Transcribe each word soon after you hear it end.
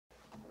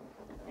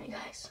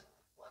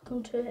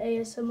Welcome to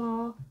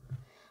ASMR,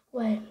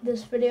 where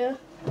this video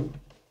I'm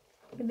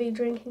going to be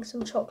drinking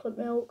some chocolate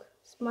milk.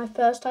 It's my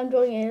first time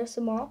doing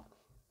ASMR,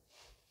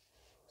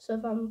 so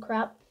if I'm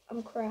crap,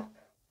 I'm crap.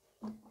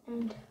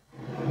 And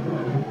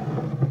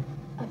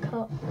a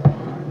cup.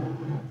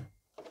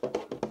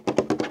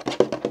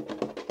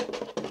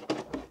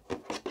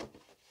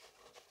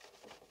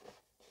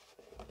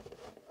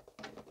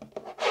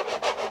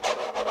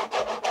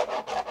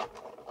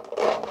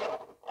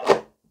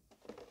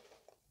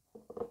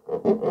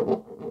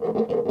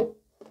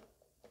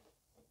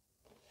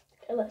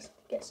 Okay, let's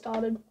get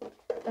started.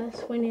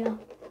 First, we need a...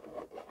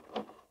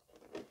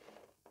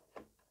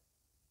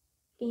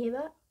 Can you hear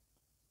that?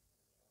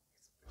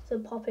 It's a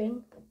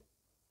popping.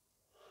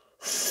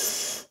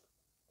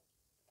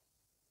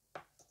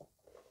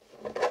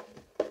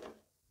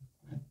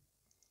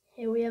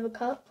 Here we have a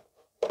cup.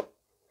 I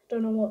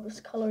don't know what this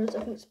colour is,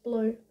 I think it's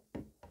blue.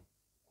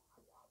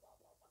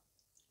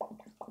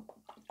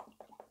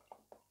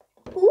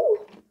 Ooh!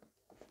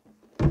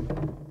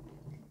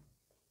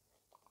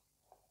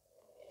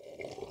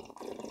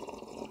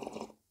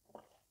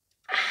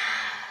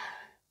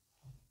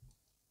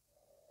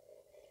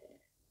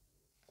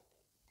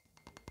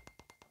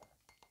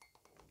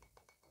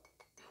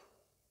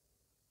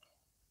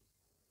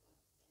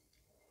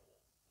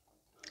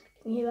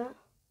 Can you hear that?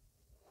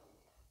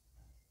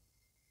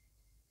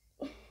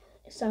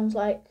 It sounds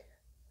like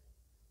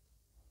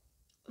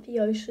the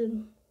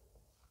ocean.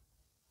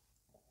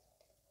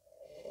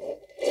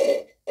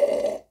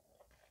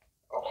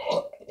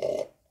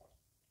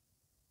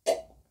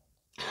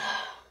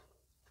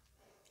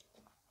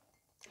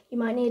 You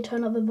might need to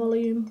turn up the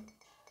volume.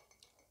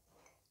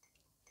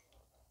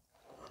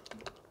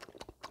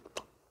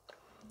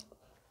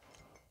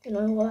 You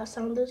know what that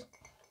sound is?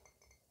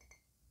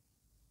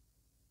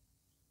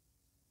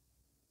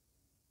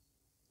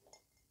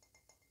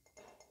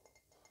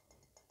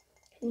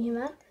 Can you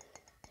hear that?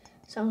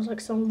 Sounds like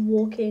someone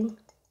walking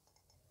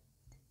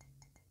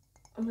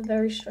on a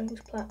very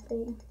strange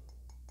platform.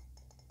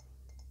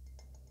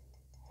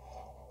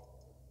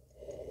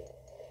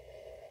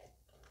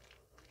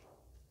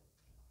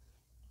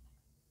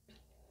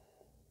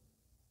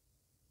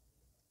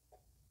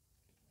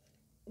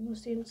 We'll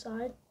see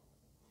inside.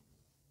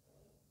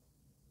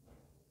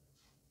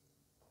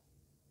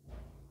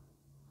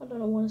 I don't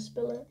want to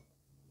spill it.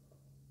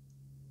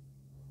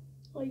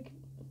 Like,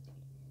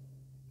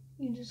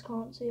 you just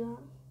can't see that.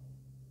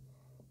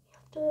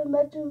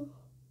 You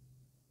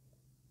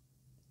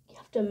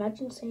have to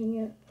imagine seeing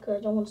it, because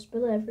I don't want to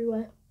spill it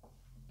everywhere.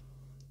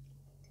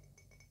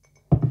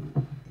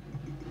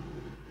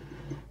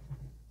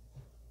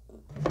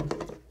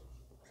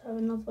 Let's have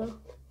another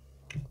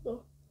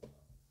look.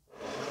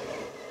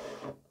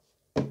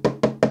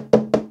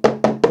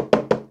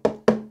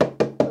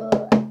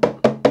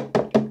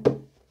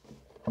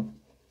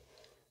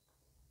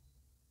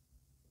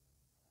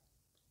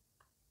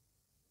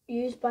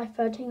 Used by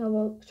 13th of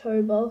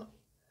October.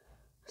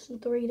 That's in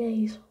 3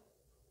 days.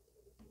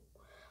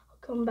 I'll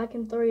come back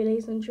in 3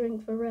 days and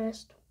drink the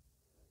rest.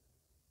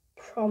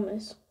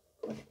 Promise.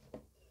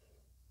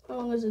 How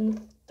long is it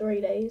in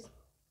 3 days?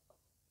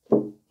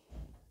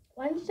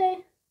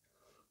 Wednesday?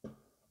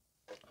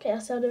 Okay, I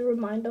set a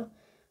reminder.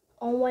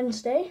 On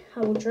Wednesday, I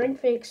will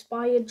drink the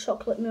expired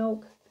chocolate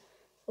milk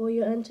for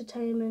your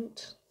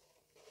entertainment.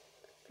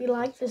 If you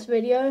like this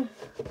video,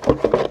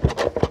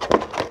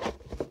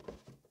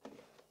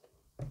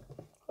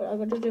 I'm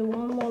going to do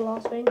one more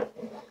last thing.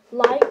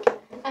 Like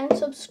and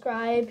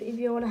subscribe if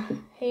you want to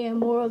hear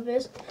more of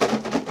this.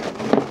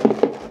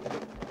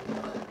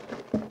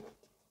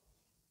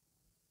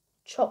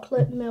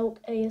 Chocolate milk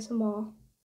ASMR.